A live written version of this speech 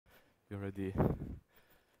you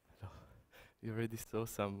already saw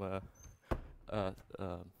some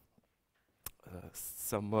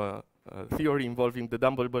theory involving the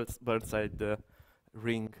double Burnside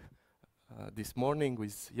ring this morning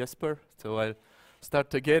with Jesper. So I'll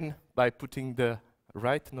start again by putting the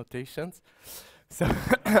right notations. So,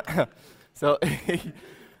 so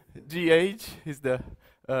GH is the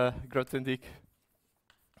Grothendieck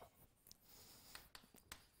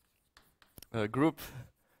group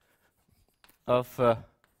of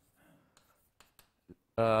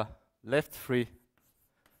left free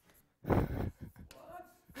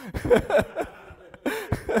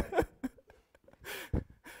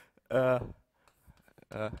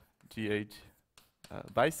GH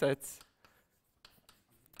bisets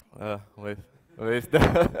with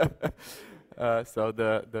the so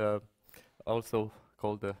the also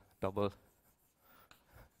called the double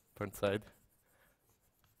Burnside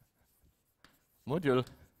module,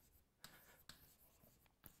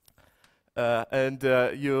 and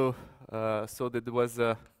you saw that there was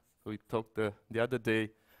we talked the other day.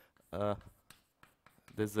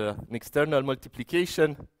 There's an external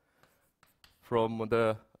multiplication from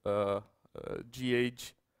the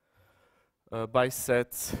GH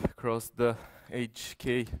bisets across the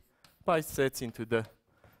HK bisets into the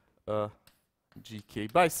GK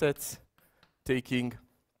bisets, taking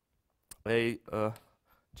a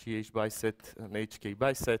GH biset and HK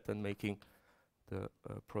biset and making the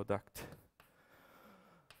product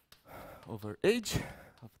over H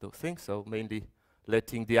of those things. So mainly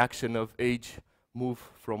letting the action of H move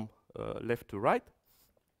from left to right.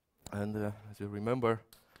 And as you remember,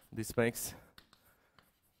 this makes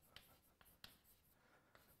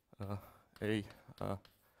a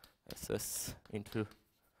SS into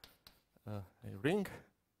a ring,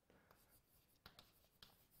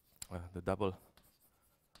 the double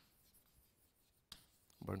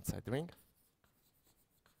Burnside ring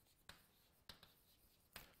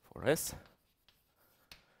for S.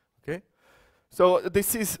 Okay, so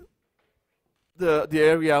this is the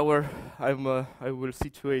area where I will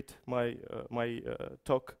situate my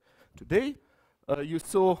talk today. You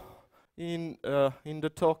saw in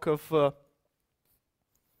the talk of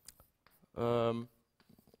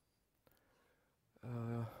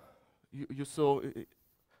you saw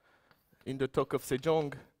in the talk of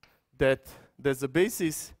Sejong that there's a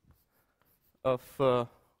basis of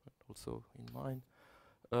also in mine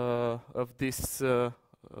of this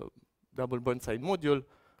double Burnside module,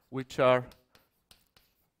 which are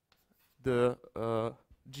the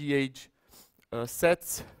GH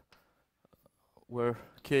sets where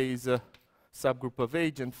K is a subgroup of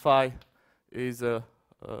H and phi is a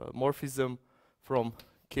morphism from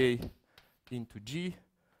K into G,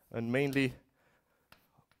 and mainly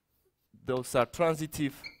those are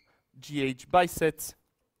transitive GH bisets.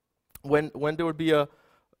 When there will be a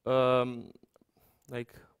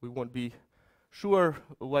like we won't be sure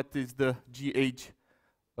what is the GH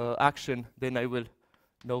action, then I will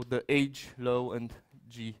know the H low and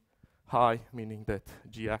G high, meaning that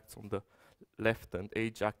G acts on the left and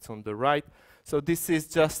H acts on the right. So this is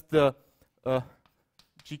just the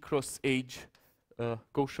G cross H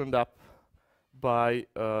quotient up by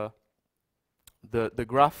the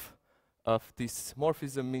graph of this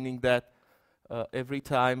morphism, meaning that every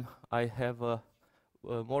time I have a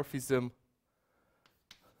morphism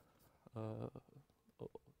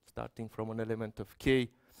starting from an element of K,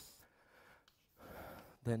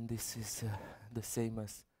 then this is the same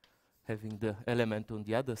as having the element on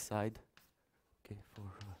the other side, okay, for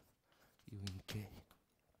U in K.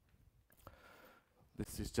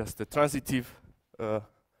 This is just a transitive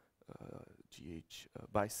GH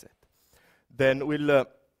biset. Then we'll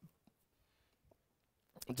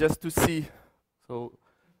just to see, so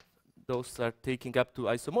those are taking up to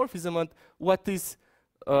isomorphism, and what is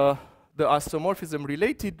the isomorphism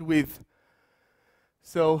related with?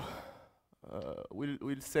 So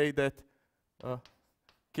we'll say that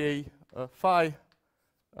K phi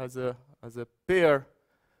as a pair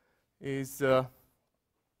is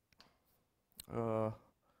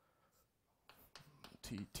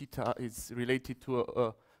theta is related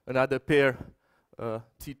to another pair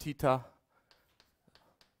T theta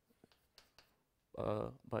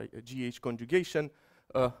by a GH conjugation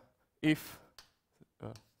if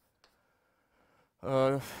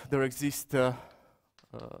there exists an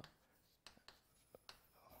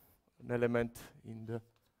element in the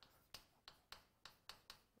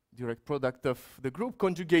direct product of the group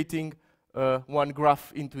conjugating one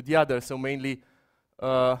graph into the other. So mainly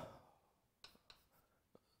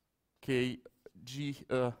KG,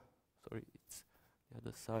 sorry, it's the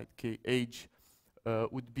other side, KH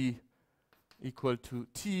would be equal to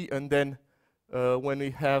t, and then when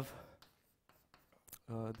we have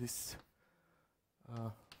this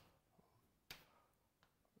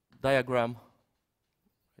diagram,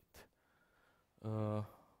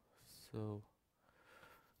 so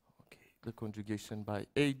okay, the conjugation by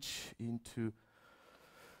h into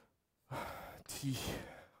t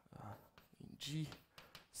in G.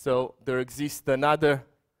 So there exists another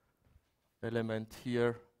element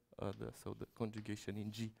here, so the conjugation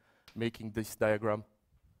in G, making this diagram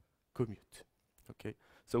commute. Okay,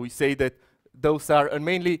 so we say that those are, and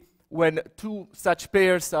mainly when two such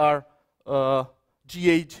pairs are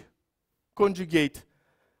GH conjugate,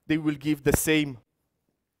 they will give the same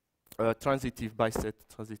transitive biset,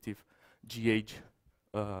 transitive GH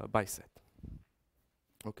biset.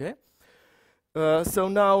 Okay, so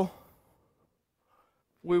now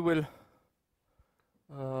we will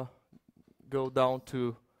go down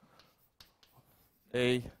to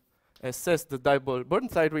assess the dipole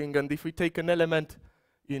Burnside ring, and if we take an element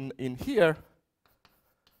in here,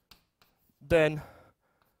 then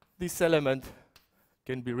this element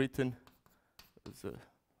can be written as a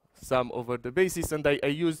sum over the basis, and I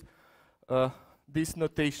use this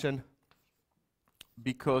notation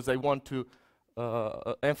because I want to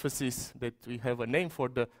emphasize that we have a name for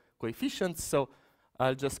the coefficients, so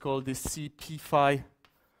I'll just call this Cp phi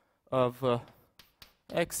of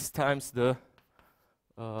x times the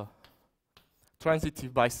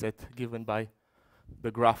transitive biset given by the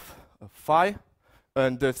graph of phi,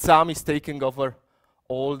 and the sum is taken over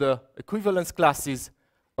all the equivalence classes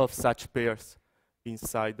of such pairs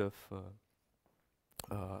inside of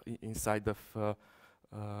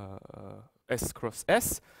S cross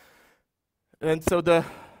S. And so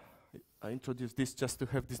I introduced this just to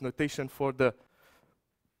have this notation for the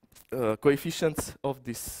coefficients of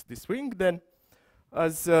this ring. Then,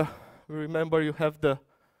 as we remember, you have the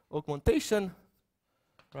augmentation,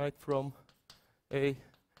 right, from A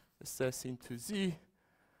SS into Z.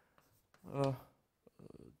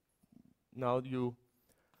 Now you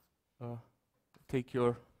take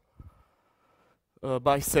your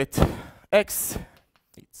biset X,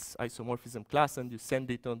 its isomorphism class, and you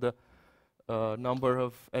send it on the number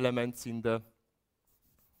of elements in the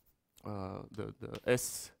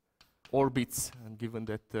S orbits, and given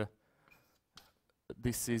that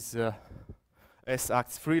this is S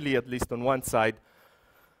acts freely, at least on one side,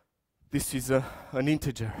 this is an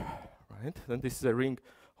integer, right? And this is a ring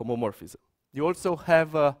homomorphism. You also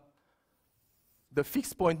have the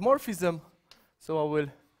fixed point morphism, so I will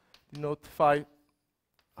denote phi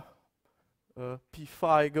p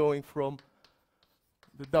phi going from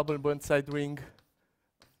the double Burnside ring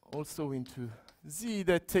also into Z,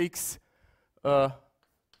 that takes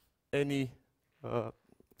any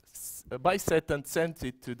biset and sends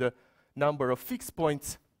it to the number of fixed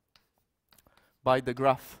points by the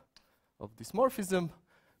graph of this morphism,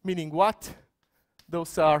 meaning what?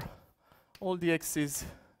 Those are all the x's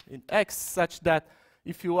in X, such that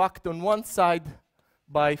if you act on one side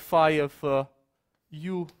by phi of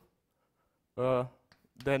u,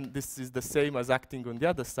 then this is the same as acting on the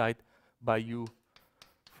other side by u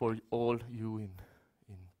for all u in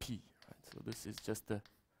P. Right? So this is just a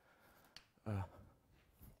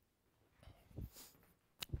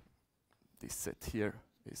this set here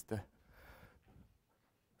is the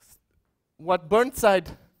what Burnside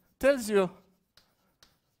tells you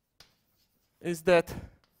is that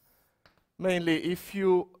mainly if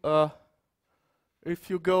you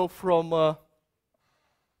go from now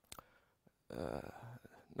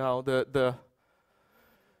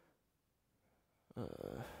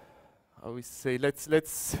I would say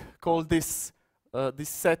let's call this this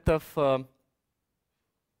set of I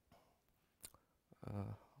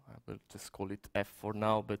will just call it F for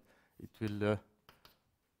now, but it will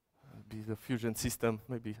be the fusion system.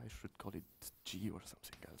 Maybe I should call it G or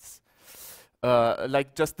something else.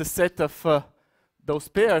 Like just the set of those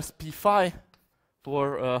pairs P phi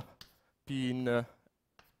for P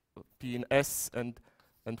in S and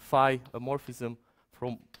phi a morphism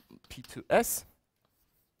from P to S.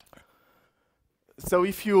 So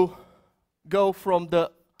if you go from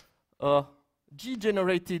the G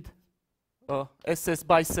generated SS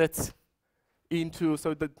bisets into,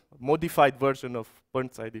 so the modified version of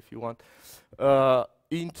Burnside if you want,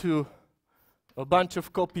 into a bunch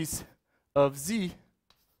of copies of Z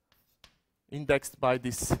indexed by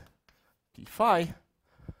this P phi,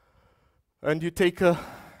 and you take a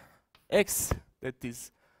X that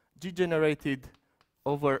is G generated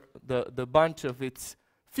over the bunch of its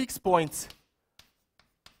fixed points,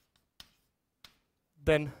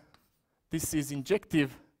 then this is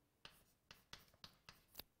injective.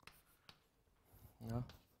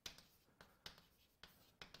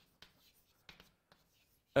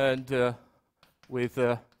 and with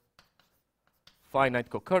a finite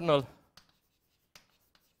co-kernel.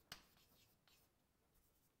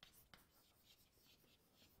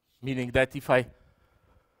 Meaning that if I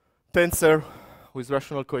tensor with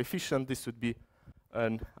rational coefficient, this would be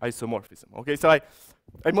an isomorphism. Okay, so I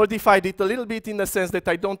modified it a little bit in the sense that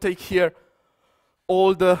I don't take here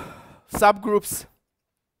all the subgroups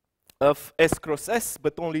of S cross S,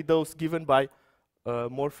 but only those given by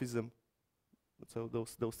morphism. So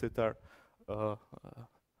those that are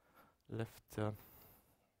left.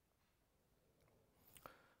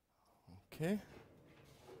 Okay.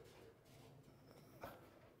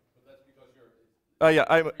 Yeah,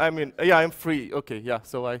 I'm free. Okay, yeah.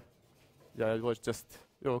 So it was just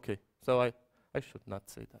okay. So I should not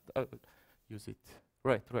say that. I will use it.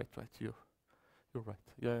 Right. You're right.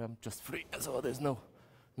 Yeah, I'm just free. So there's no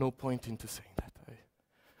point into saying that.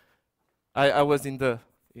 I was in the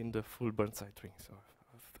full Burnside ring, so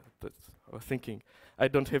I was thinking I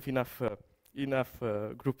don't have enough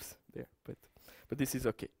groups there, but this is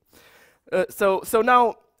okay. So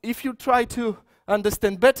now, if you try to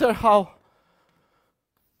understand better how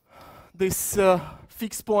this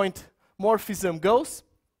fixed point morphism goes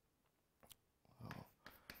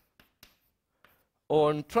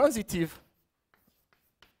on transitive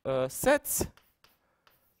sets,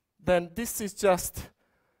 then this is just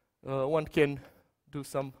one can do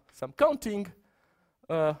some counting,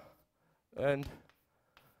 and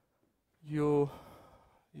you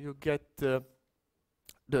get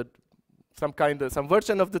some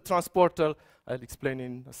version of the transporter. I'll explain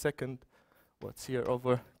in a second what's here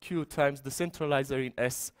over Q times the centralizer in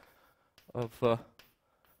S of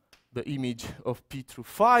the image of P through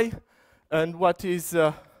phi, and what is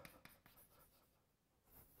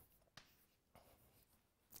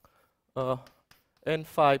n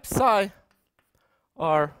phi psi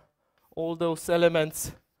are all those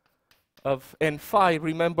elements of n phi.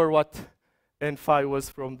 Remember what n phi was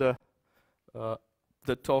from the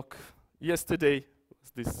talk yesterday,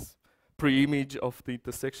 was this pre-image of the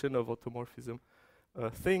intersection of automorphism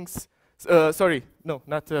things. Sorry, no,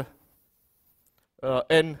 not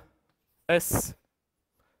ns.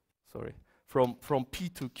 Sorry, from P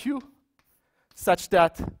to Q, such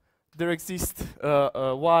that there exists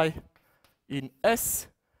y in S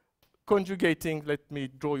conjugating. Let me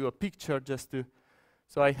draw you a picture just to.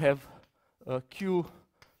 So I have Q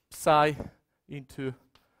psi into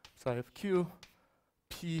psi of Q,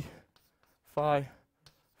 P phi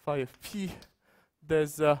of P.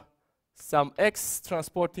 There's some X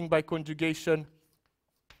transporting by conjugation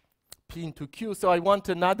P into Q. So I want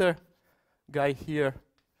another guy here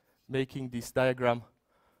making this diagram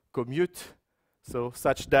commute. So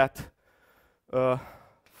such that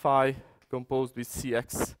phi composed with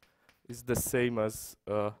Cx is the same as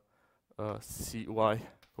Cy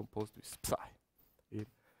composed with psi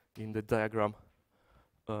in the diagram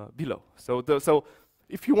below. So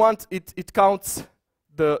if you want, it counts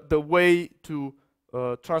the way to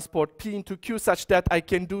transport P into Q such that I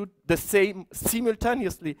can do the same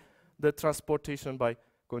simultaneously, the transportation by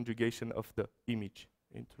conjugation of the image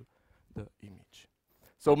into the image.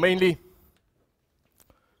 So mainly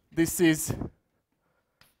this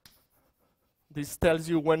tells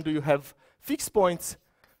you when do you have fixed points.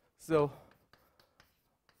 So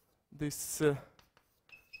this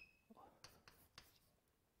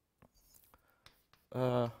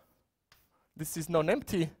this is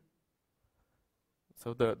non-empty.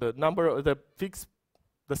 So the number of the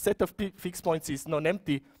set of fixed points is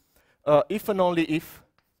non-empty if and only if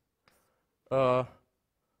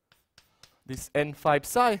this n phi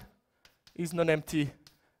psi is non-empty,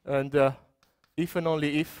 and if and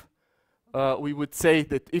only if we would say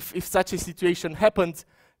that if such a situation happens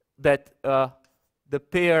that the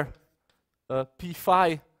pair p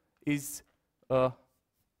phi is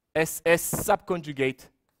SS subconjugate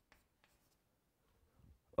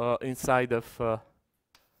inside of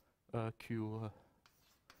Q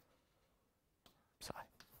psi.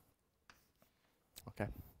 Okay.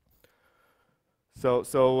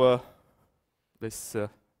 So this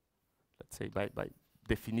let's say by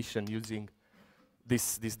definition using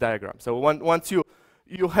this diagram. So once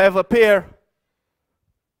you have a pair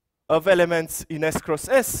of elements in S cross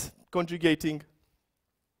S conjugating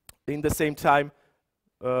in the same time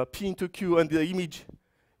P into Q and the image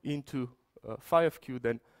into phi of Q,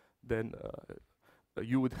 then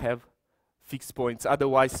you would have fixed points.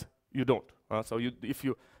 Otherwise, you don't. So if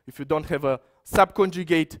you don't have a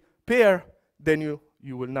subconjugate pair, then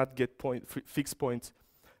you will not get fixed points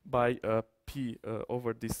by P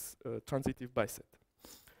over this transitive biset.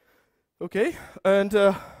 Okay,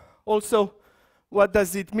 and also, what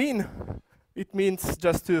does it mean it means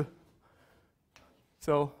just to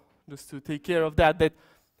take care of that, that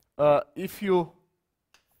if you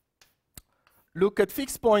look at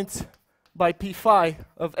fixed points by p phi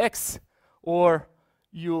of x, or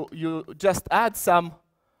you just add some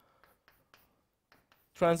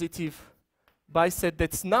transitive biset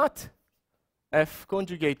that's not f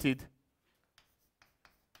conjugated.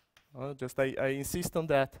 I insist on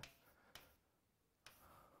that.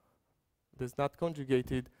 That's not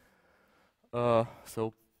conjugated.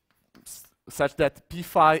 Such that p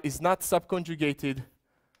phi is not subconjugated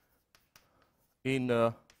in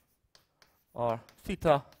r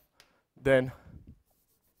theta, then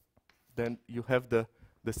you have the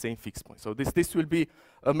same fixed point. So this will be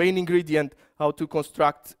a main ingredient how to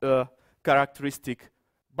construct characteristic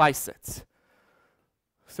bisets.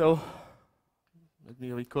 So let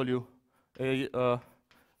me recall you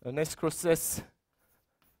an S cross S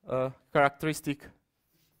characteristic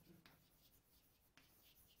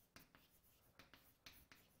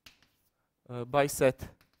biset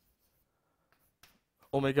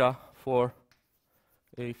omega for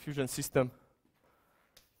a fusion system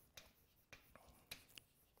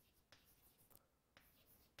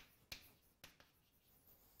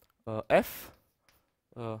F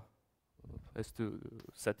has to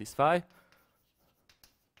satisfy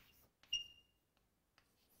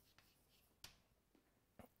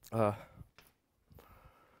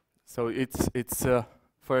so it's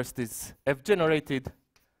first is F generated.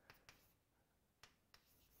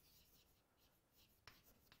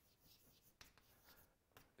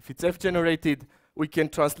 If it's F generated, we can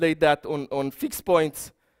translate that on fixed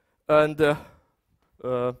points, and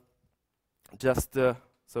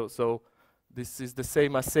so this is the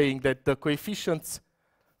same as saying that the coefficients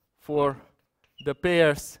for the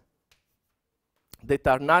pairs that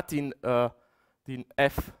are not in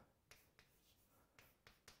F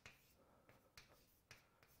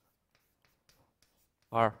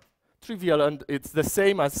are trivial, and it's the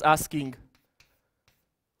same as asking.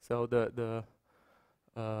 So that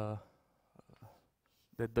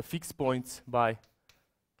the fixed points by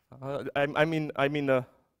I'm in a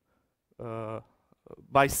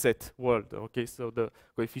biset world. Okay, so the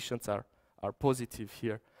coefficients are positive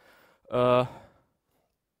here.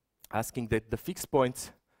 Asking that the fixed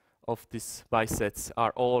points of these bisets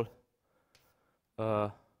are all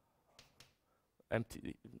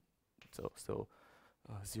empty. So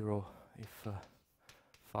 0 if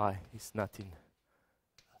phi is not in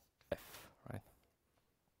F, right?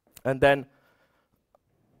 And then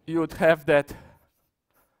you would have that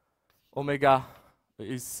omega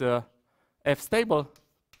is F stable.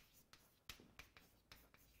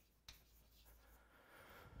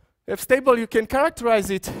 F stable, you can characterize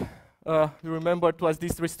it. You remember it was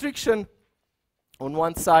this restriction on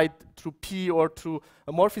one side through P or through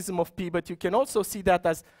a morphism of P, but you can also see that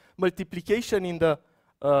as multiplication in the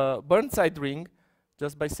Burnside ring,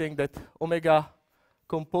 just by saying that omega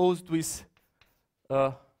composed with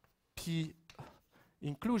P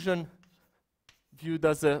inclusion viewed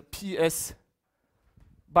as a PS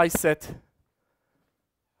biset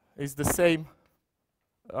is the same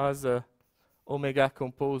as omega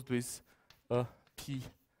composed with P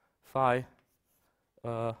phi,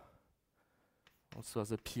 also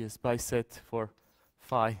as a PS biset for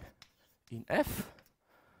phi in F.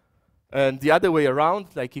 And the other way around,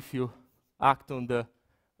 like if you act on the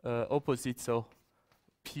opposite, so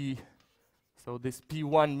this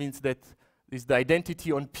P1 means that is the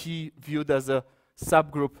identity on P viewed as a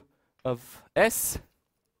subgroup of S.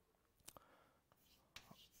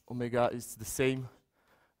 Omega is the same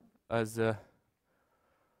as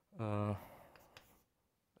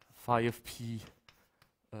phi of P,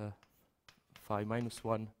 phi minus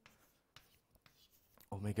 1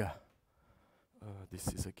 omega. This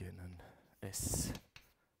is again an S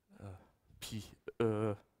P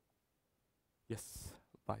yes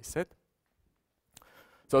biset.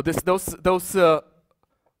 So those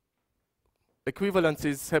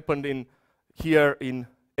equivalences happened in here in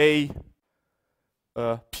A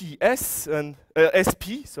PS and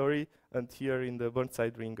SP, sorry, and here in the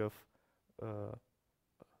Burnside ring of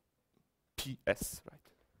PS, right?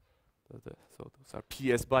 So those are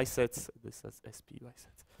PS bisets. This is SP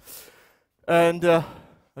bisets. And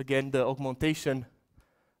again, the augmentation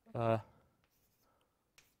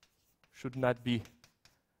should not be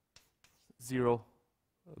 0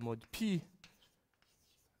 mod P.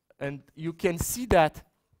 And you can see that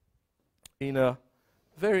in a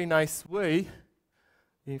very nice way.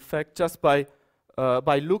 In fact, just by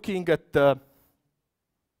looking at the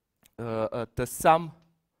sum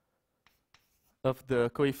of the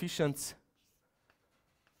coefficients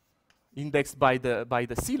indexed by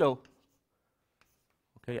the CELO,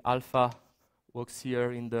 Okay, alpha works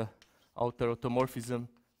here in the outer automorphism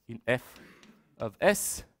in F of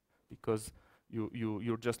S, because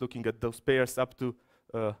you're just looking at those pairs up to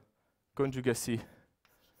conjugacy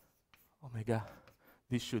omega.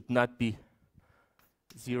 This should not be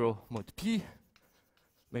 0 mod P.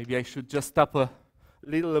 Maybe I should just stop a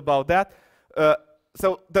little about that.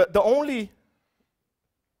 So the only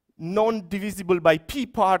non-divisible by P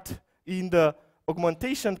part in the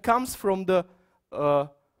augmentation comes from the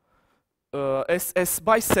SS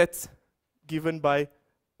bisets given by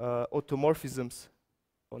automorphisms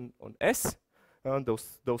on S.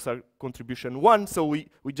 Those are contribution 1, so we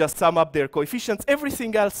just sum up their coefficients.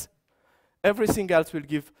 Everything else will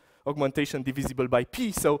give augmentation divisible by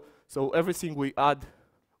P. So everything we add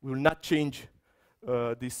will not change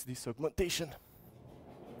this augmentation.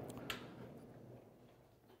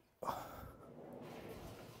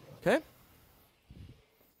 Okay.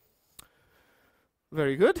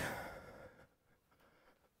 Very good.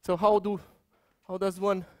 So how does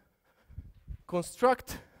one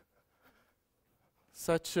construct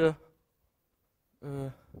such a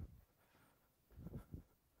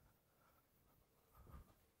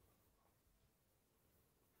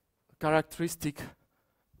characteristic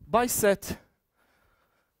biset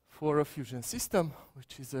for a fusion system,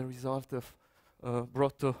 which is a result of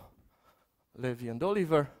Brotto, Levy, and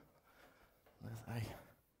Oliver, as I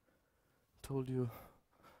told you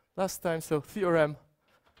last time. So theorem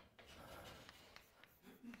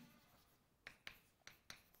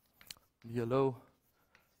Yellow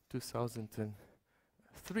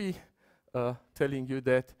 2003, telling you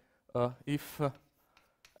that if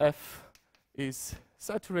F is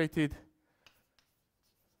saturated,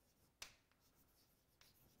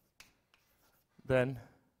 then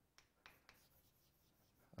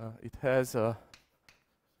it has a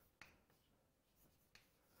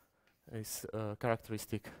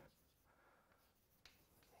characteristic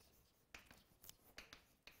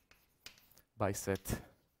biset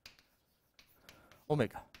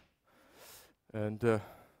omega. And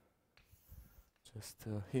just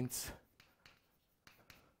hints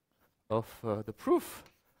of the proof,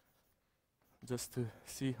 just to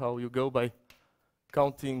see how you go by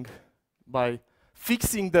counting, by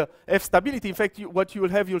fixing the F stability. In fact, what you will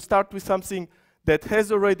have, you'll start with something that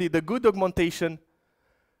has already the good augmentation,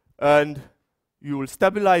 and you will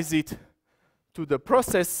stabilize it to the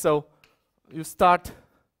process. So you start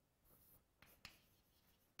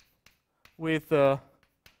with, let's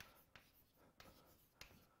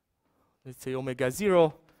say, omega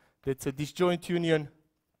 0. That's a disjoint union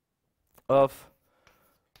of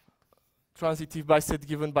transitive biset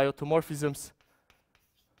given by automorphisms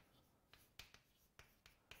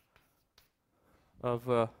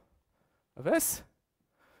of S.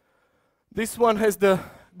 This one has the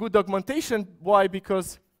good augmentation. Why?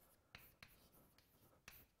 Because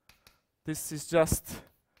this is just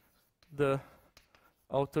the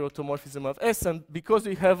outer automorphism of S, and because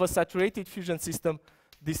we have a saturated fusion system,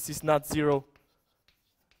 this is not 0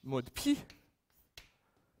 mod P.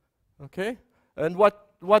 Okay? And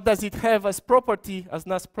what does it have as property, as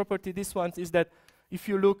nice property, this one, is that if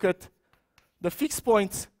you look at the fixed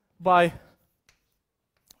points by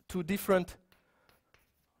two different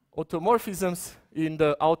automorphisms in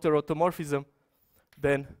the outer automorphism,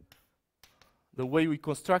 then the way we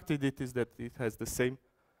constructed it is that it has the same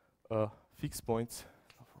fixed points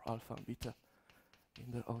for alpha and beta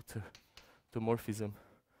in the outer automorphism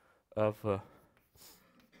of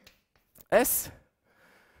S.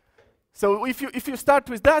 So if you start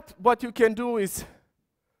with that, what you can do is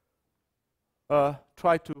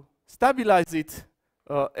try to stabilize it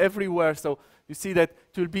everywhere. So you see that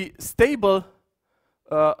it will be stable.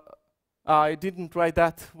 I didn't write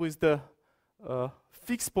that with the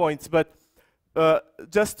fixed points, but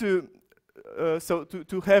just to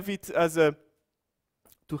have it as a,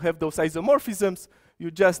 to have those isomorphisms,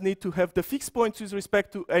 you just need to have the fixed points with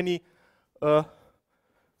respect to any.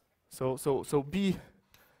 So B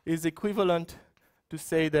is equivalent to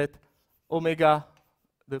say that omega,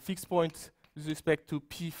 the fixed points with respect to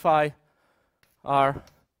P phi, are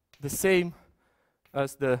the same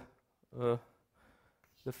as the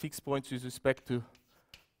fixed points with respect to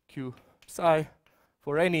Q psi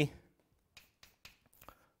for any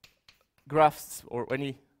graphs or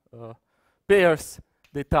any pairs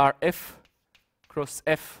that are F cross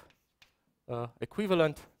F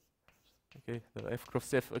equivalent. Okay, the F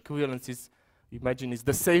cross F equivalence is, imagine, is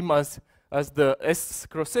the same as the S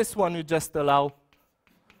cross S one. You just allow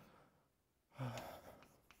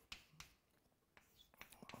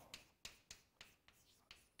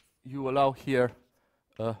here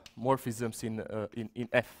morphisms in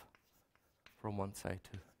F from one side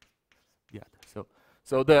to the other.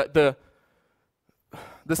 So the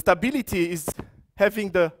stability is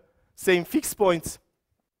having the same fixed points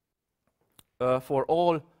for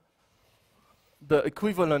all the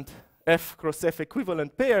equivalent F cross F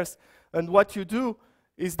equivalent pairs. And what you do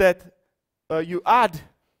is that you add.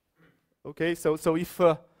 Okay, so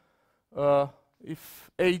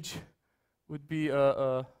if age would be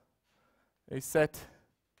a set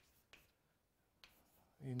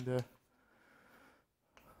in the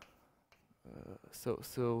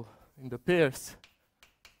so in the pairs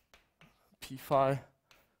p phi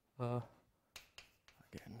again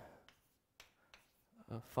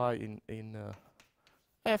phi in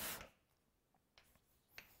F,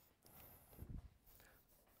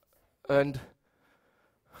 and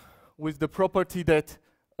with the property that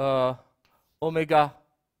omega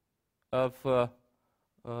of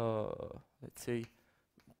let's say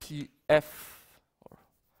Pf or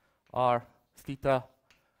R theta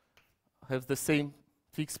have the same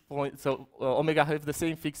fixed point, so omega have the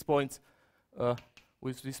same fixed points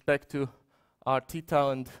with respect to R theta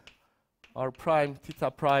and R prime, theta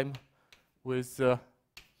prime, with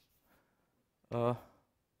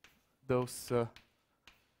those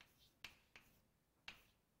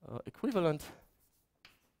equivalent.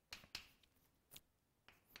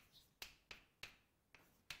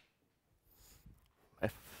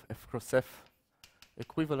 F cross F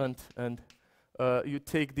equivalent, and you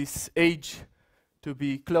take this age to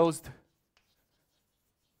be closed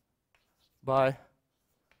by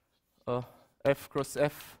F cross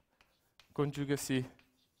F conjugacy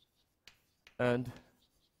and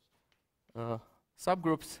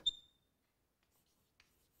subgroups.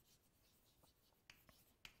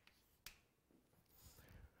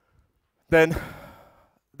 Then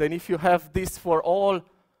if you have this for all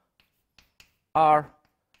R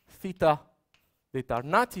theta that are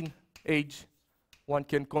not in age, one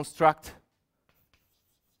can construct,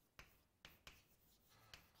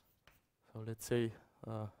 so let's say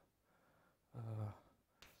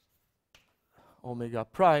omega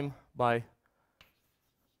prime by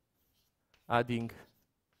adding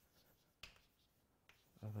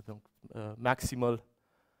maximal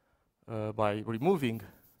by removing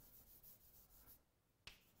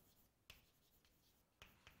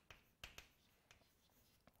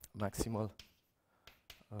maximal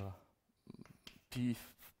p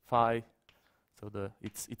phi, so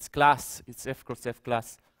its class, its F cross F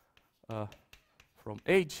class from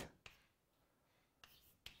age.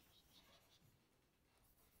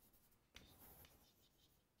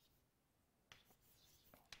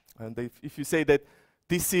 And if you say that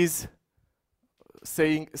this is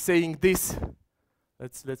saying this,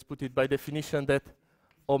 let's put it by definition that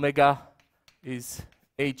omega is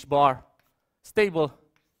H bar stable,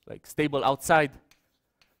 like stable outside.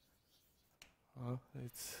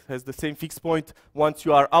 It has the same fixed point. Once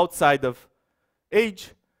you are outside of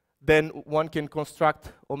age, then one can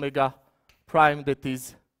construct omega prime that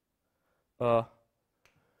is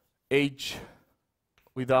age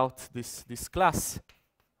without this class.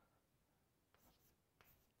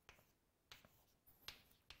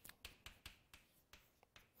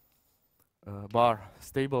 Bar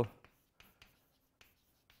stable,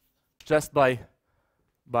 just by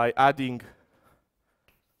adding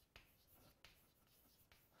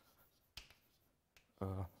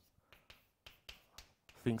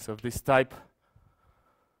things of this type.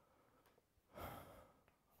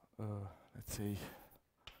 Let's say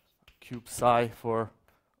cube psi for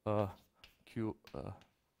q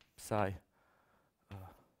psi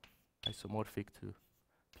isomorphic to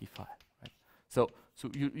p phi. Right? So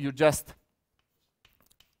you just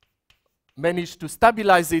manage to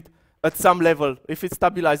stabilize it at some level. If it's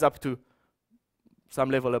stabilized up to some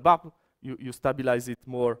level above, you stabilize it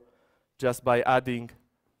more just by adding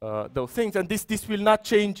those things. And this will not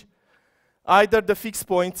change either the fixed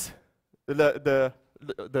points, the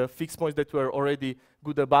fixed points that were already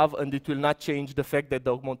good above, and it will not change the fact that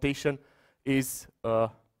the augmentation is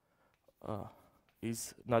not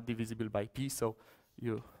divisible by p. So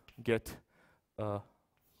you get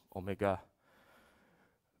omega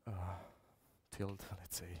tilde,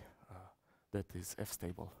 let's say, that is F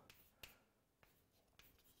stable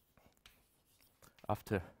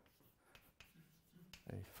after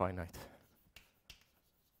a finite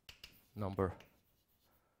number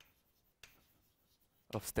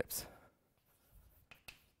of steps.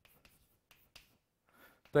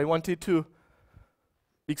 So I wanted to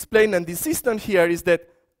explain, and the system here is that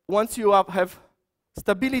once you have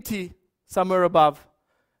stability somewhere above,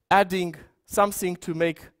 adding something to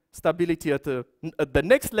make stability at the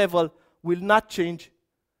next level will not change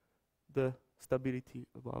the stability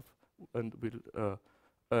above.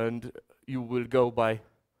 and you will go by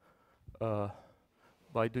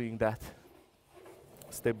doing that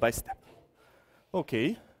step by step.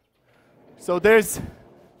 Okay, so there's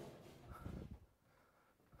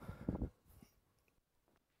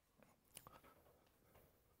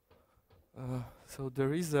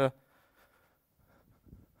there is a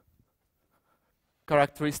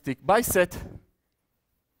characteristic biset,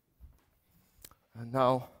 and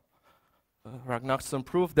now Ragnarsson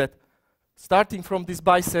proved that starting from this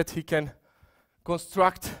biset he can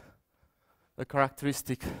construct a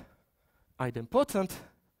characteristic idempotent.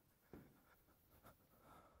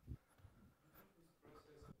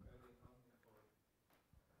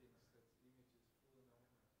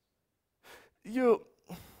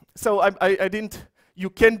 I didn't. You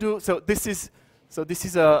can do so. This is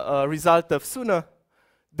a result of Suna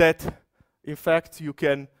that, in fact, you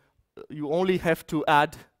can. You only have to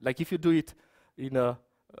add, like if you do it in a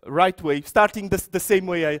right way, starting the same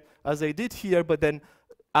way as I did here, but then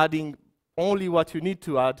adding only what you need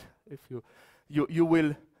to add. If you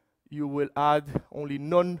will add only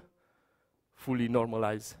non-fully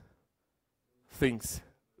normalized things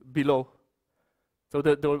below. So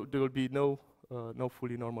there will be no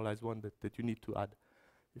fully normalized one that you need to add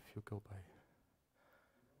if you go by.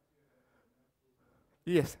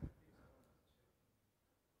 Yes.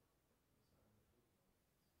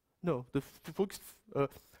 No, the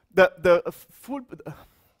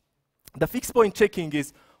fixed point checking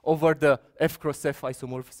is over the F cross F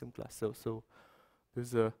isomorphism class. So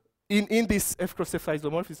there's a in this F cross F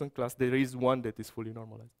isomorphism class there is one that is fully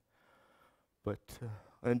normalized. But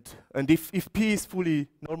and if P is fully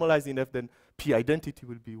normalized in F, then P identity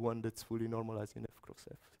will be one that's fully normalized in F cross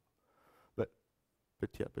F. But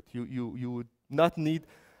you would not need.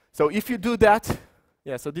 So if you do that,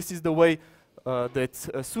 yeah. So this is the way that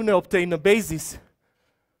Suna obtain a basis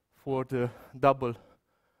for the double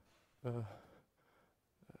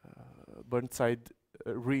Burnside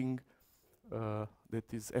ring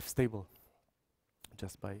that is F stable,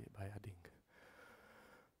 just by adding.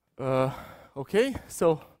 Okay,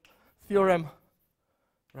 so theorem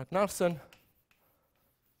Ragnarsson.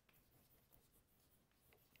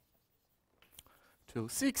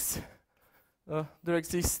 2.6. There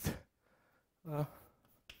exists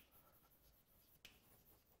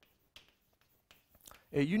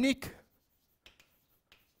a unique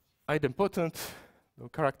idempotent,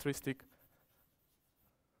 characteristic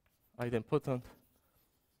idempotent.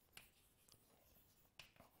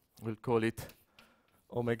 We'll call it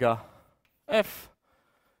omega F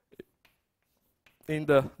in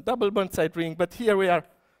the double Burnside ring, but here we are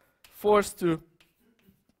forced to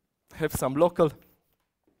have some local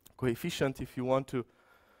coefficient if you want to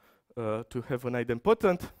have an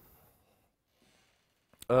idempotent.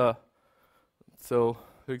 So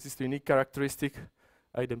there exists a unique characteristic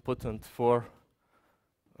idempotent for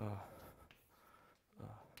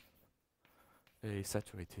a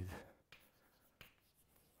saturated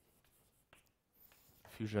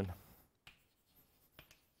fusion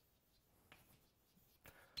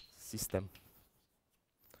system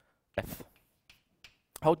F.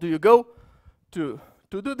 How do you go to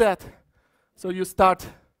do that? So you start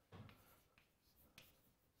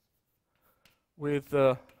with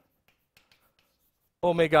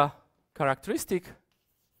omega characteristic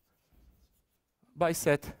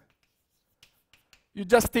biset. You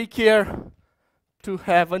just take care to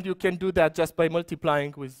have, and you can do that just by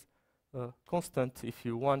multiplying with constant if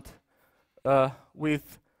you want,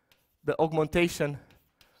 with the augmentation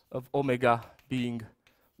of omega being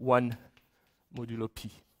 1 modulo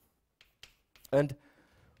p. And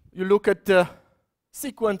you look at the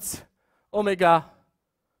sequence omega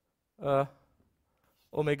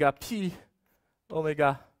omega p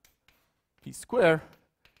square,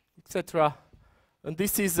 etc. And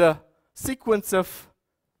this is a sequence of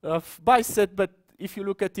biset, but if you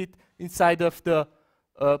look at it inside of the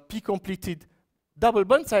p completed double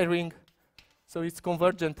Burnside ring, so it's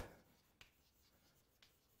convergent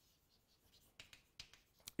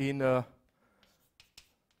in a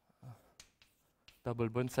double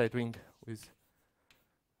Burnside ring with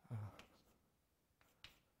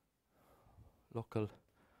local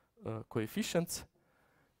coefficients,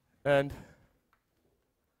 and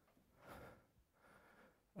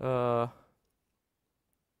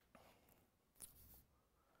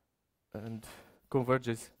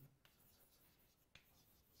converges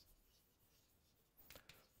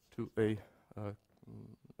to a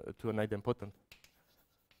to an idempotent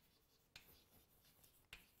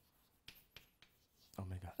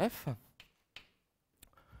omega F.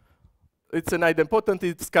 It's an idempotent.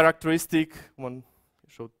 Its characteristic, one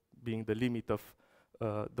showed being the limit of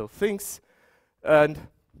those things. And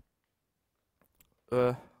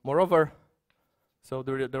moreover, so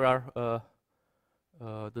there are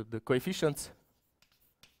the coefficients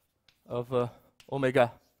of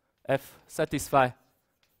omega f satisfy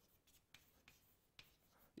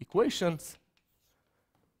equations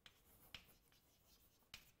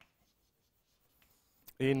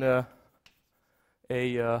in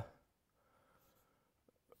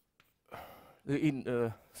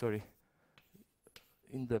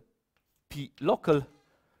in the p local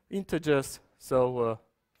integers. So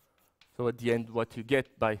at the end, what you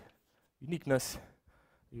get by uniqueness,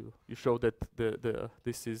 you show that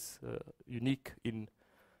this is unique in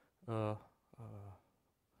the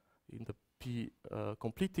p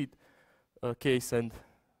completed case, and in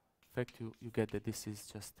fact you get that this is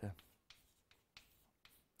just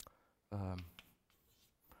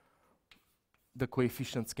the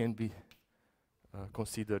coefficients can be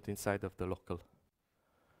considered inside of the local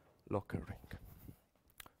ring.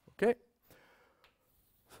 Okay.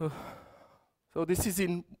 So this is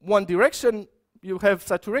in one direction. You have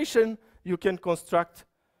saturation. You can construct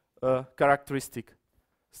characteristic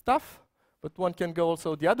stuff, but one can go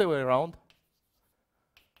also the other way around.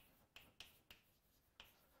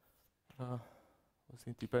 Was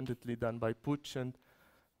independently done by Puch and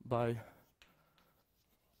by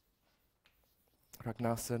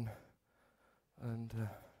Ragnarsson and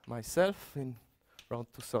myself in around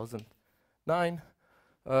 2009,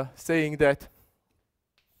 saying that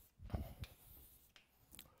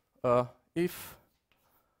if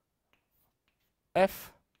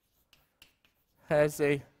f has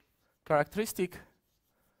a characteristic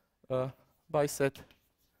biset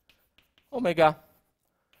omega,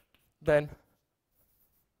 then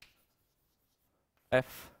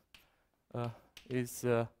f is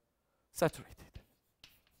saturated.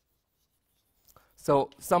 So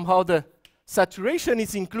somehow the saturation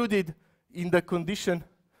is included in the condition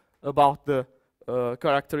about the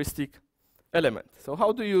characteristic element. So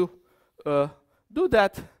how do you do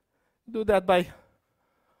that? Do that by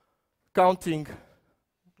counting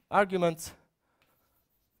arguments.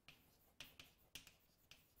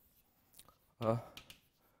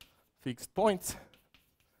 Fixed points.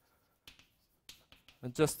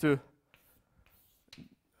 And just to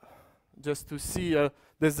see,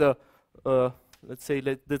 there's a let's say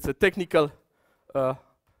there's a technical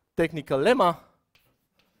lemma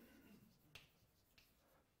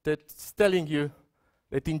that's telling you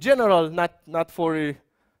that in general, not for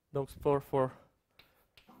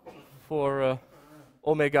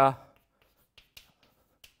omega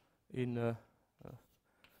in a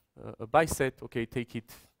biset. Okay, take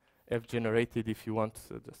it f generated if you want,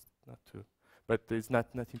 just not to. But it's not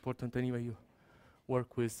important anyway. You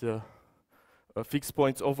work with fixed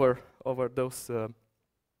points over those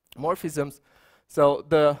morphisms. So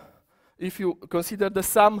if you consider the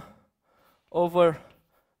sum over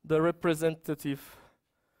the representative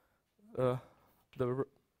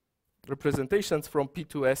representations from P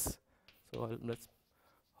to S, so let's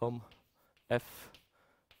F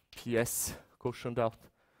PS quotient out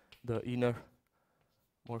the inner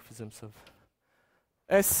morphisms of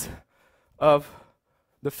S of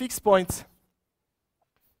the fixed points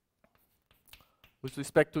with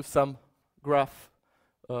respect to some graph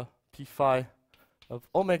P phi of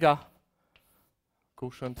omega,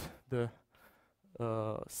 quotient the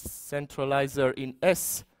centralizer in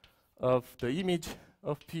S of the image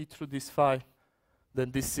of P through this phi,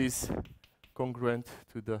 then this is congruent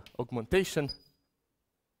to the augmentation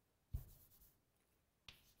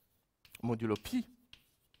modulo P.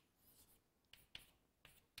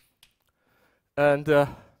 And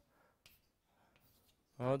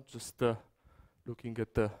just looking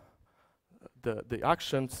at the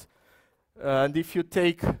actions, and if you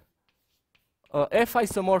take F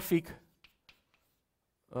isomorphic,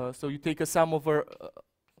 so you take a sum over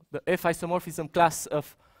the F isomorphism class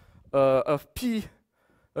of P,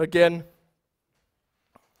 again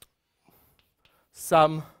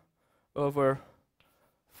sum over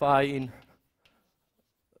phi in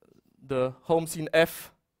the Holmes in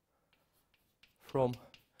F from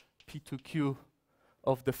P to Q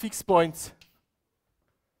of the fixed points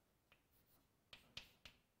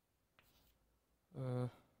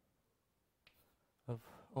of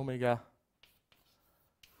omega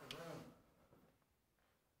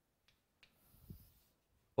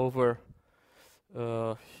over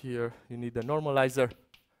here you need a normalizer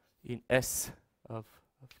in S of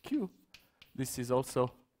Q. This is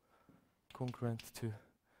also congruent to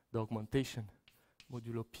the augmentation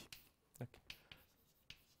modulo P. Okay.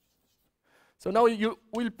 So now you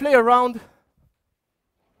will play around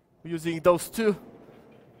using those two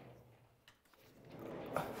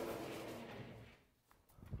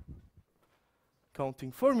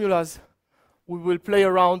counting formulas, we will play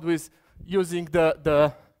around with using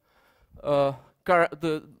the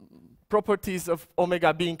properties of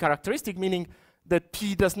omega being characteristic, meaning that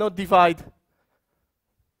P does not divide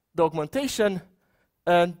the augmentation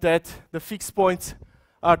and that the fixed points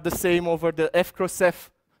are the same over the F cross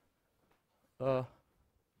F.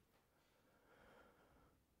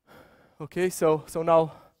 Okay, so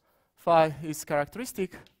now phi is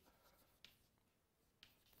characteristic.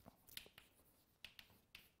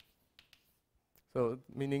 So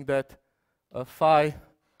meaning that phi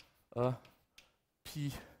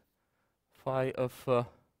P phi of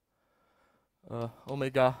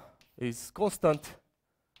omega is constant.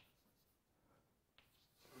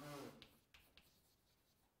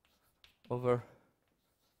 Over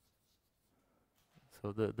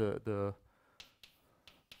so the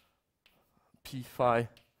P phi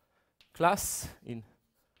class in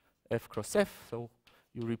F cross F. So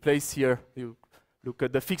you replace here, you look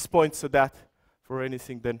at the fixed points so that for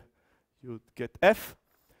anything then you get F.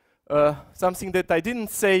 Something that I didn't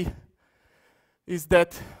say is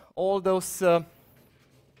that all those, let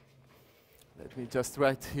me just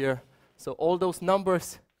write here. So all those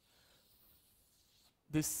numbers,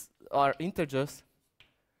 these are integers.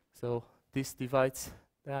 So this divides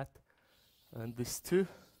that and this too.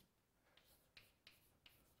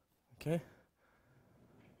 Okay.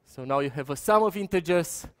 So now you have a sum of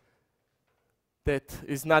integers that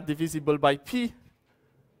is not divisible by P.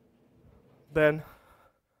 Then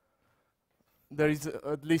there is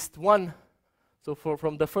at least one. So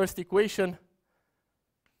from the first equation,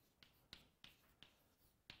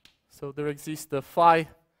 so there exists a phi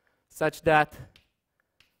such that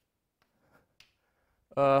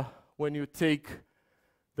when you take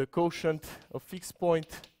the quotient of fixed point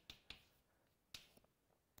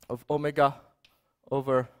of omega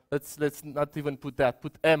over, let's not even put that,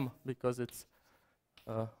 put M, because it's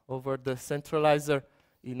over the centralizer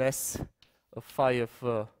in S of phi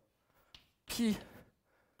of P.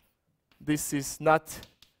 This is not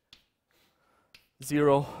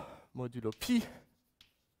 0 modulo P,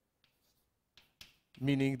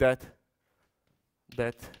 meaning that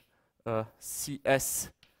CS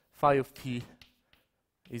phi of P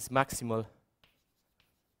is maximal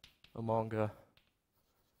among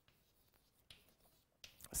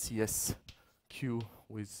CS Q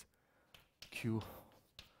with Q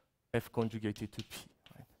F conjugated to P.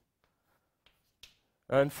 Right?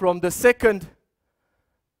 And from the second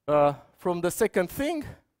thing,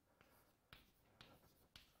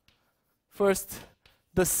 first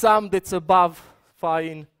the sum that's above phi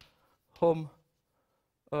in hom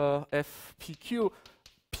FPQ,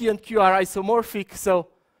 P and Q are isomorphic, so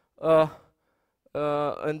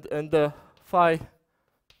and the phi,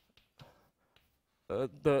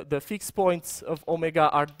 the fixed points of omega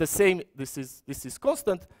are the same. This is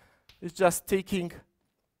constant. It's just taking.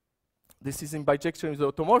 This is in bijection with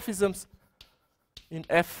automorphisms in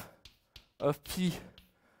F of P,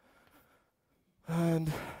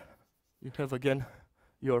 and you have again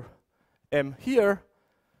your M here.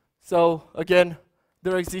 So again,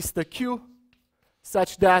 there exists a Q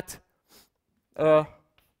such that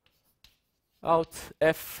out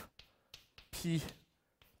F P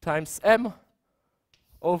times M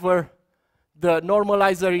over the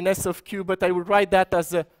normalizer in S of Q, but I would write that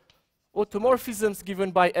as automorphisms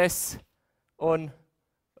given by S on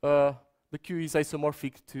the Q is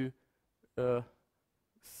isomorphic to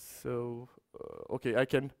okay, I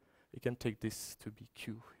can take this to be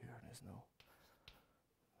Q here. There's no,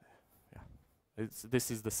 yeah,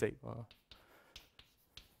 this is the same.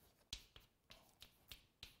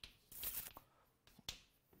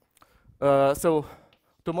 So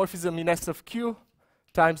automorphism in S of Q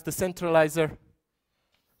times the centralizer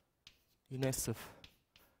in S of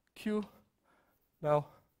Q. Now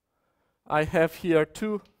I have here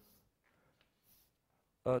two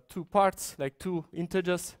parts, like two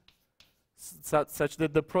integers, such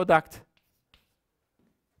that the product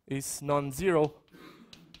is non-zero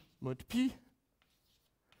mod P.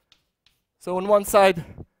 So on one side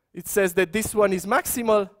it says that this one is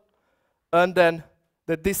maximal, and then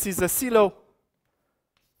that this is a silo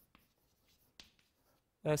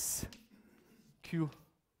S Q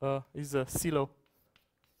is a silo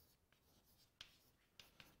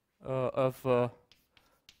of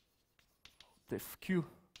def Q.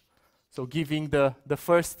 So giving the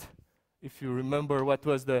first, if you remember what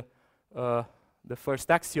was the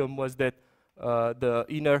first axiom was that the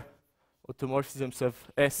inner automorphisms of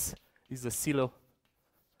S is a silo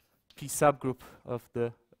P subgroup of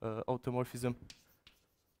the automorphism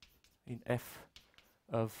in F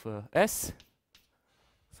of S.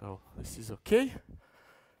 So this is okay.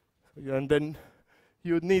 And then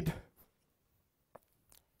you need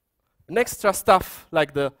an extra stuff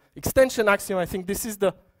like the extension axiom. I think this is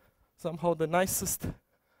the somehow the nicest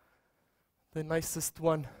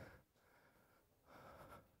one.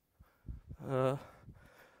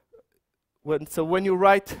 When you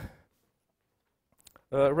write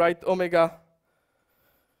omega,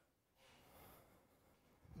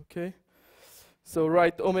 okay, so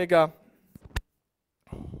write omega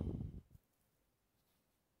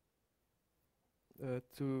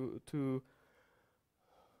so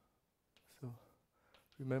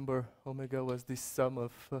remember omega was this sum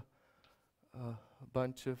of a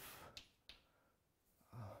bunch of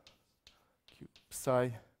q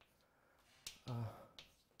psi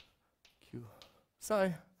q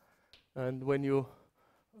psi, and when you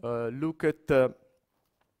look at the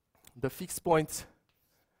fixed points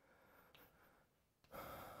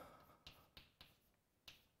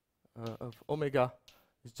of omega,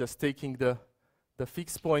 it's just taking the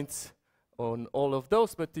fixed points on all of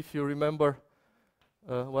those. But if you remember,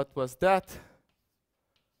 what was that?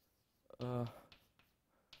 So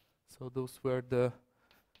those were the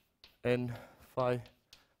n phi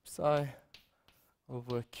psi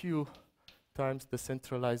over q times the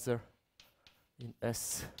centralizer in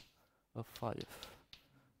S of phi of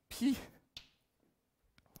p.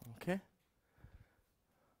 Okay.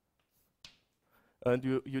 And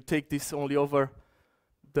you take this only over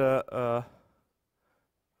the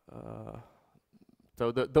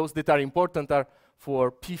those that are important are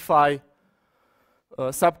for p phi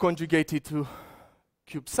subconjugated to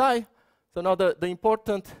cube psi. So now the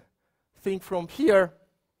important thing from here,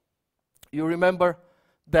 you remember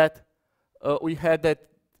that we had that,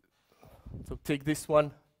 so take this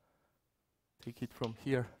one, take it from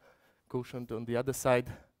here, quotient on the other side,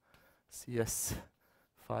 Cs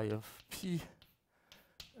phi of p,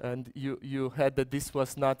 and you had that this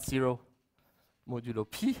was not 0 modulo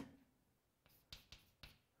p.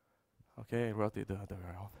 Okay, I wrote it the other way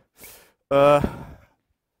around.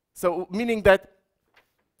 So meaning that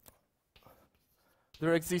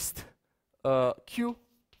there exists q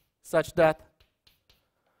such that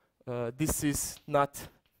this is not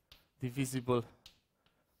divisible.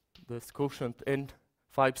 This quotient n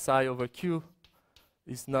phi psi over q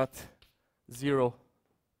is not 0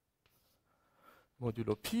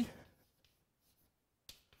 modulo p.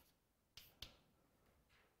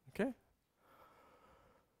 Okay.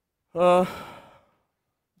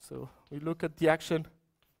 So we look at the action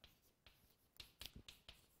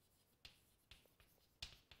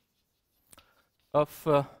of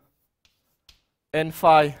n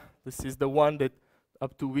phi. This is the one that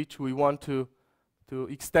up to which we want to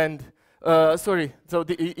extend. Sorry. So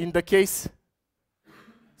in the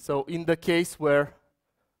case where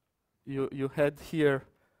you had here,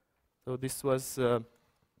 so this was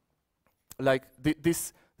like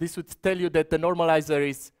this would tell you that the normalizer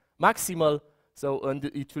is maximal. So and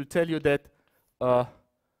it will tell you that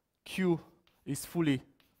Q is fully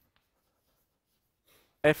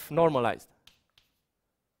F normalized.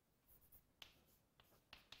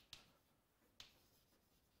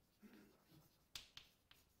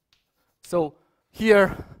 So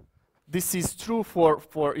here, this is true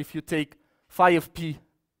for if you take phi of p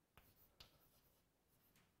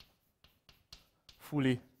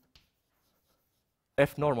fully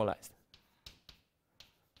F normalized.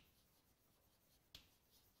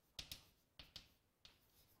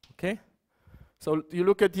 Okay? So you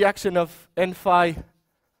look at the action of n phi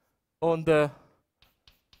on the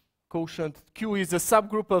quotient. Q is a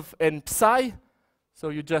subgroup of n psi. So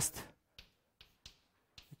you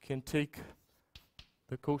can take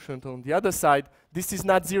the quotient on the other side. This is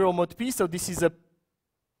not 0 mod p, so this is a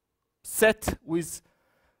set with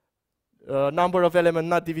a number of elements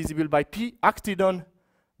not divisible by p, acted on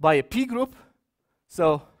by a p group.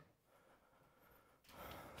 So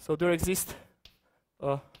there exists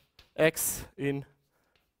x in,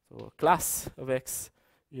 so a class of x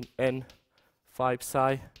in n phi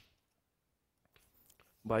psi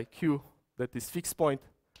by q that is fixed point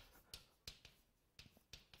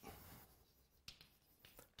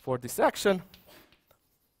for this action.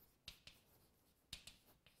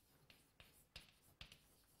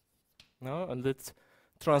 Now, and let's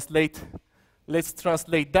translate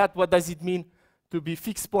that. What does it mean to be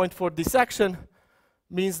fixed point for this action?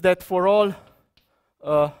 Means that for all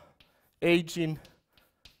h in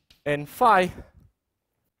n phi,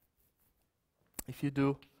 if you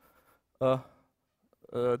do,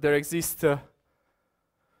 there exists a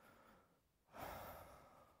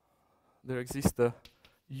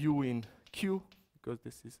u in q, because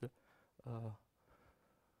this is a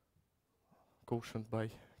quotient by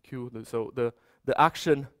q. So the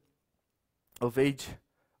action of age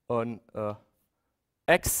on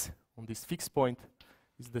x, on this fixed point,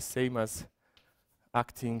 is the same as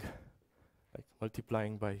acting, like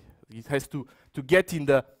multiplying by, it has to get in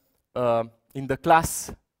the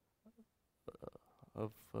class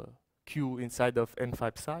of Q inside of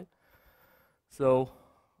n5 psi. So,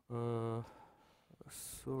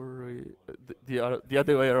 sorry, the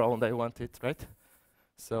other way around I want it, right?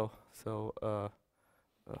 So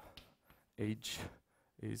age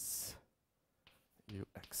is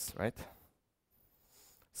ux, right?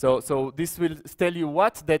 So this will tell you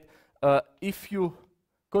what? That if you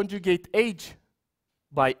conjugate age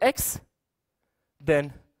by x,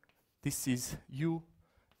 then this is u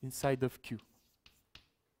inside of q.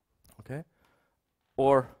 Okay?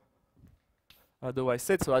 Or otherwise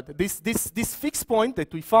said, so this fixed point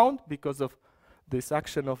that we found because of this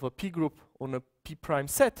action of a p group on a p prime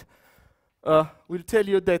set will tell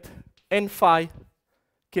you that n phi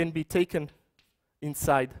can be taken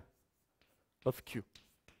inside of q.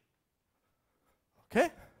 Okay?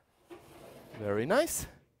 Very nice.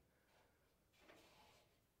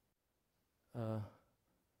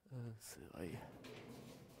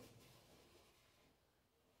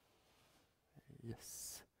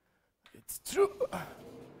 Yes, it's true.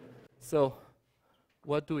 So,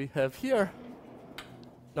 what do we have here?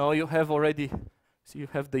 Now you have already, so you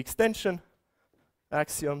have the extension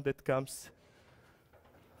axiom that comes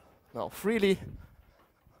now freely.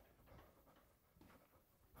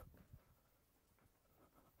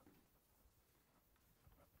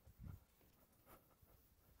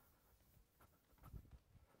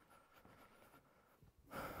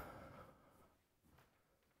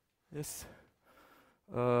 Yes.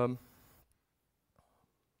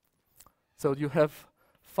 So you have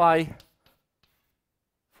phi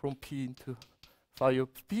from p into phi of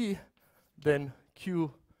p, then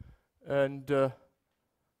q and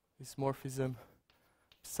this morphism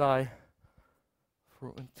psi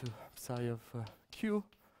into psi of q.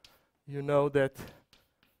 You know that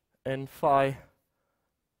n phi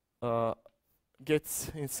gets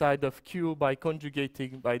inside of q by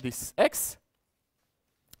conjugating by this x.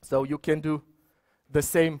 So you can do the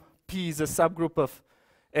same. P is a subgroup of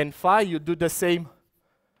n phi. You do the same,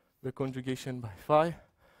 the conjugation by phi.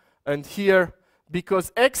 And here,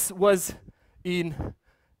 because x was in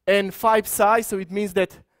n5 psi, so it means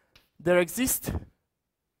that there exists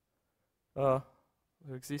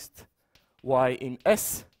y in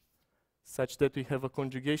s, such that we have a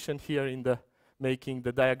conjugation here in the making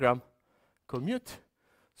the diagram commute.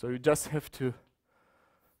 So you just have to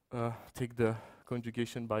take the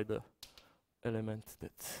conjugation by the element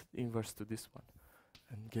that's inverse to this one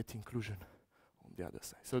and get inclusion on the other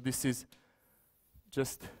side. So this is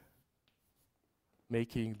just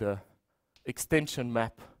making the extension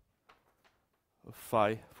map of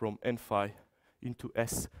phi from n phi into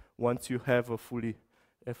S once you have a fully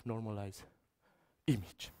F-normalized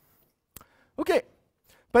image. Okay,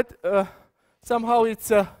 but somehow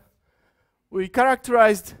it's we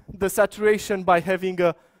characterized the saturation by having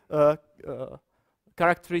a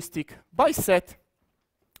characteristic biset,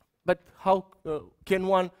 but how can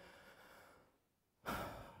one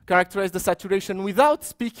characterize the saturation without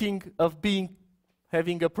speaking of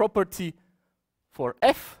having a property for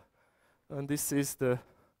F? And this is the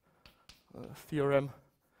theorem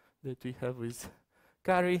that we have with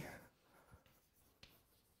Kari.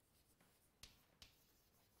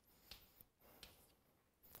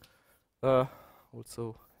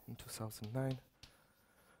 Also in 2009,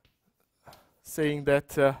 saying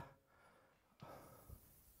that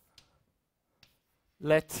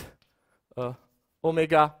let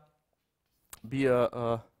omega be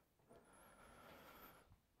an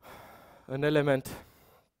element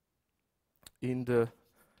in the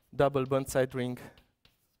double Burnside ring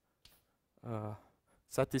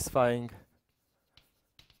satisfying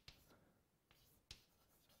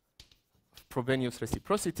Frobenius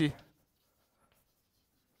reciprocity.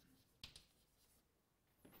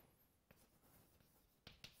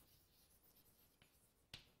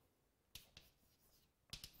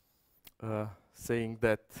 Saying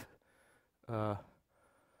that I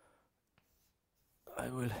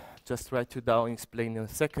will just write you down, explain in a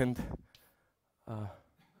second.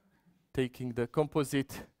 Taking the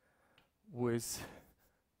composite with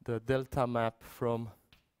the delta map from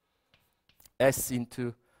S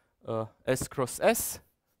into S cross S,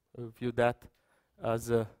 we'll view that as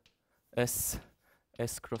a S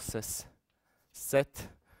cross S set.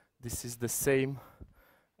 This is the same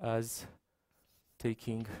as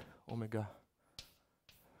taking omega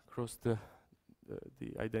cross the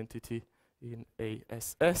identity in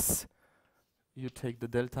ASS. You take the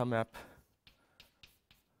delta map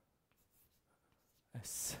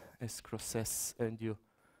S cross S, and you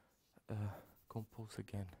compose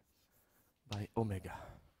again by omega.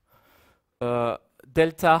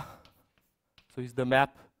 Delta, so is the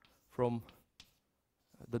map from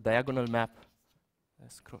the diagonal map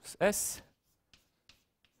S cross S.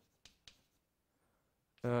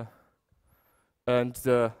 And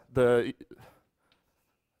the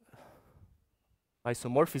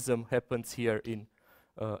isomorphism happens here in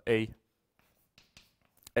a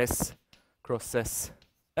S cross S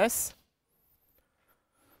S.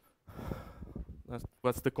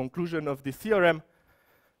 What's the conclusion of the theorem?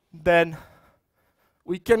 Then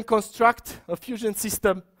we can construct a fusion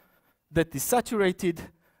system that is saturated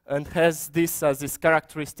and has this as its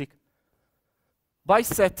characteristic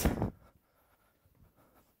biset.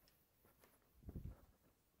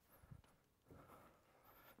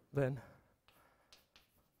 Then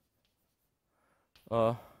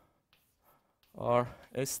our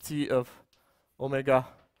ST of omega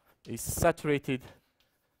is saturated,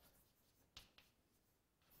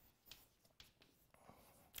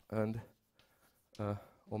 and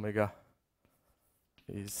omega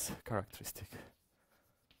is characteristic.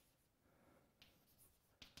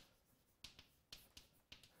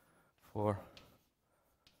 For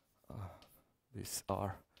this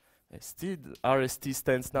RST. The RST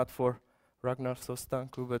stands not for Radu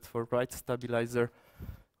Stancu, but for right stabilizer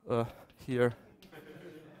here,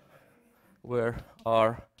 where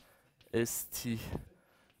RST.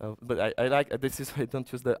 But I like this is why I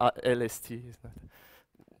don't use the LST. It's not.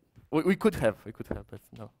 We could have, but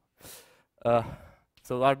no.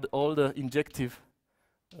 So are all the injective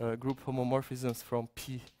group homomorphisms from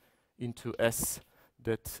P into S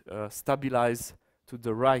that stabilize to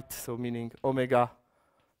the right, so meaning omega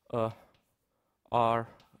R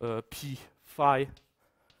P phi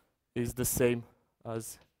is the same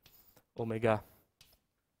as omega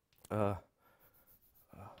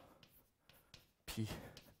P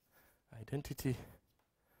identity.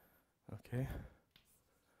 Okay.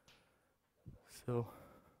 So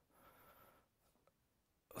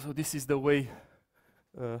this is the way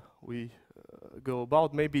we go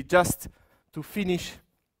about. Maybe just to finish,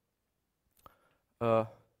 to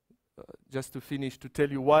tell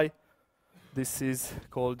you why this is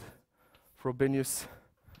called Frobenius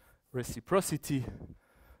reciprocity.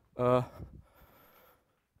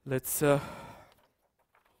 Let's.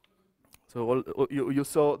 You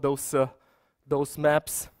saw those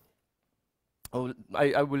maps. Oh,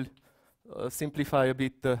 I will simplify a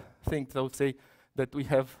bit the thing. So say that we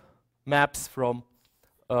have maps from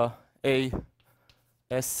A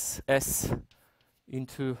S S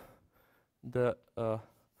into the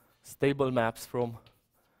stable maps from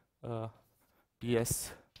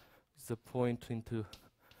BS is a point into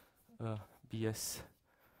BS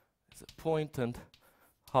is a point, and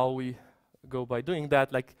how we go by doing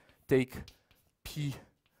that, like take P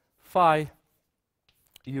phi,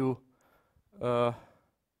 you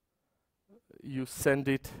send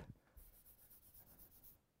it,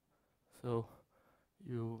 so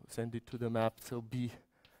you send it to the map, so B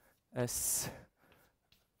S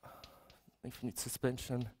infinite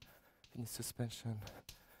suspension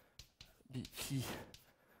B P.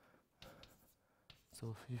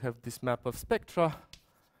 So you have this map of spectra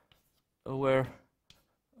where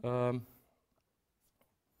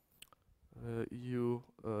you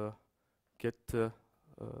get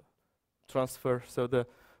transfer, so the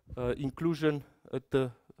inclusion at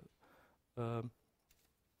the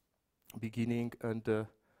beginning and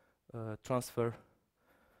transfer.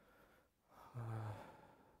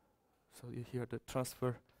 So you hear the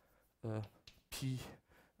transfer P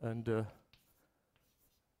and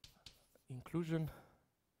inclusion,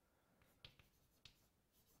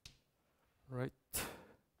 right?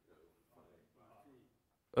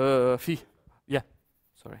 Phi, yeah,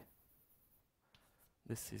 sorry.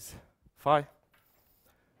 This is phi,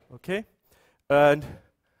 okay, and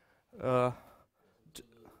the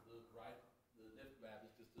left map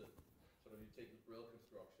is just a sort of, you take the Brill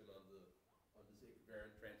construction on this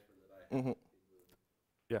equivariant transfer that I have.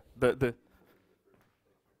 Yeah,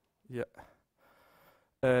 yeah,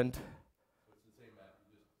 and so it's the same map.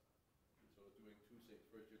 You're sort of doing two things.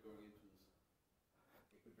 First, you're going into this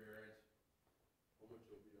equivariant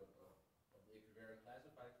homotopy of the equivariant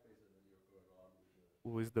classifying space, and then you're going on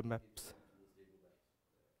with the maps. into the stable maps.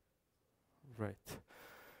 Right.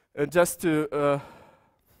 And just to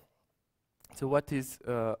so what is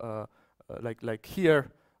like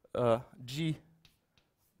here G,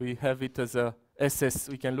 we have it as a SS.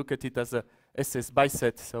 We can look at it as a SS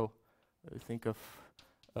biset. So think of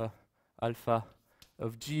alpha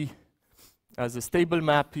of G as a stable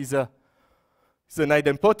map is an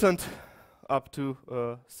idempotent up to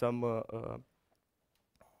some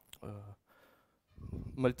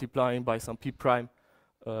multiplying by some p prime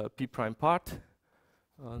part,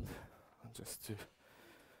 and just to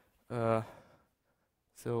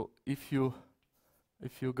so if you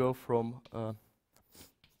go from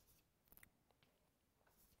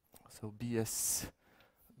so BS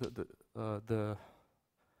the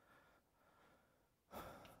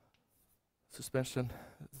suspension,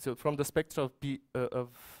 so from the spectra of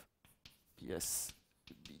BS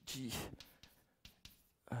BG,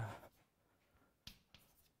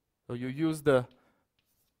 so you use the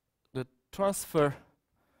transfer.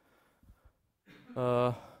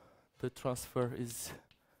 The transfer is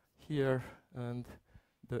here, and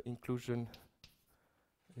the inclusion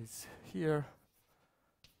is here.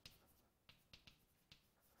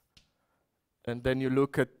 And then you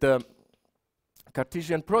look at the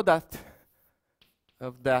Cartesian product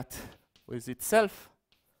of that with itself.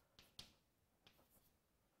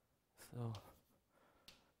 So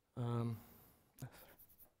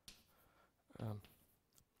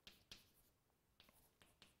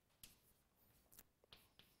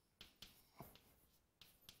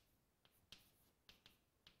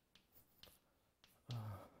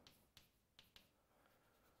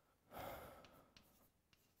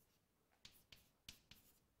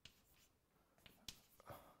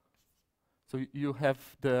so you have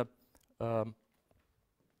the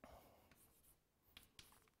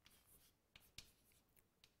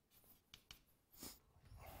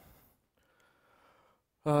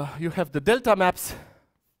you have the delta maps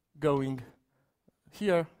going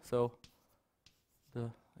here, so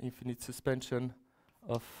the infinite suspension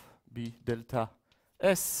of B delta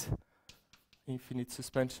S, infinite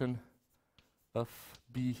suspension of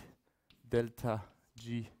B delta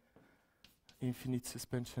G, infinite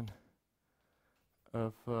suspension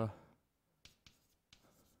of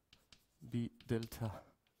B delta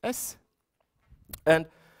S. And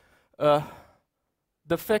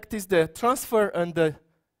the fact is the transfer and the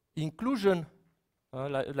inclusion,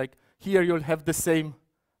 like here you'll have the same,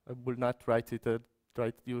 I will not write it,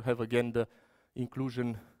 right, you have again the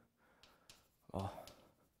inclusion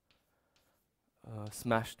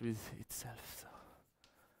smashed with itself. So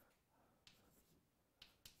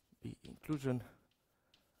the inclusion,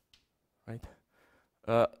 right?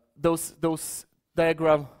 Those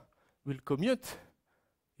diagram will commute.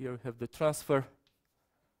 Here we have the transfer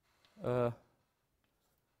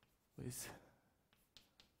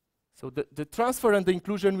so the transfer and the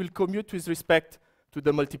inclusion will commute with respect to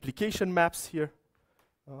the multiplication maps here.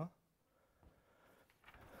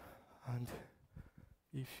 And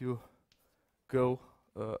if you go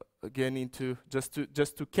again into just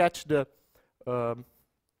to catch the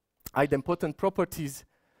idempotent properties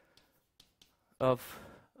of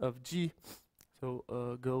G, so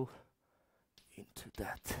go into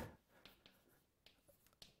that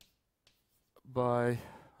by,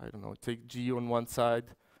 I don't know, take G on one side,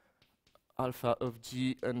 alpha of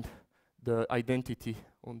G, and the identity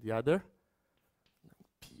on the other.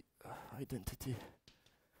 P identity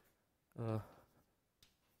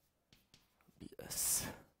BS, sorry,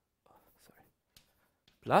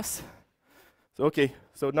 plus. So okay,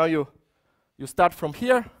 so now you start from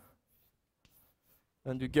here,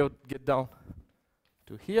 and you get down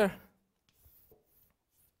to here.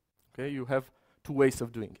 Okay, you have two ways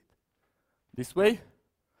of doing it. This way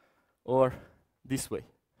or this way.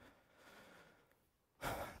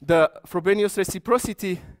 The Frobenius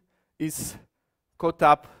reciprocity is caught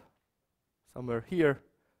up somewhere here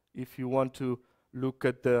if you want to look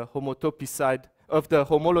at the homotopy side of the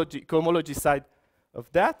cohomology side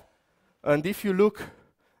of that. And if you look,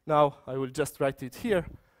 now I will just write it here,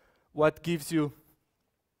 what gives you,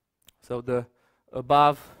 so the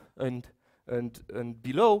above and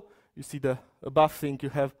below, you see the above thing, you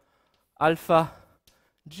have alpha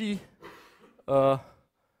G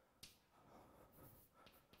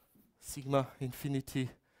sigma infinity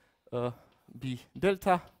B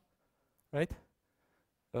delta, right?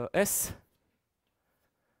 S,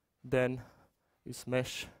 then you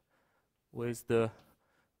smash with the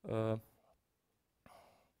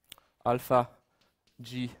alpha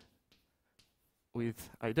G with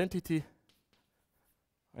identity,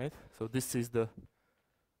 right? So this is the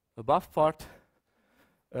above part,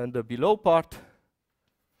 and the below part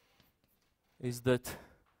is that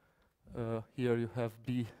here you have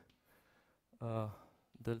B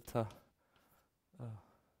delta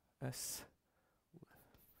S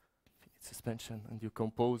suspension, and you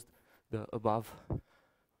composed the above,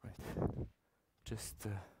 right? Just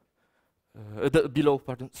the below,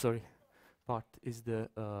 pardon, sorry, part is the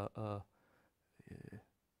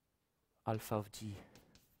alpha of G.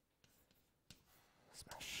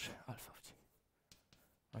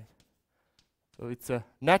 So it's a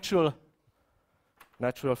natural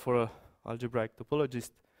for an algebraic topologist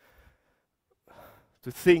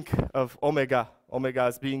to think of omega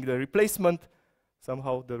as being the replacement,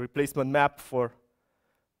 somehow the replacement map for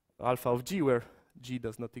alpha of G, where G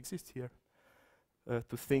does not exist here.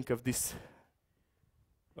 To think of this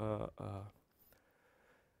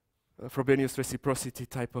Frobenius reciprocity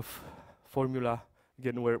type of formula,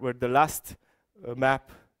 again, where the last map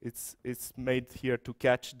it's made here to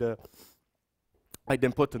catch the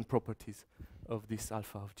idempotent properties of this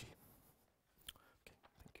alpha of G.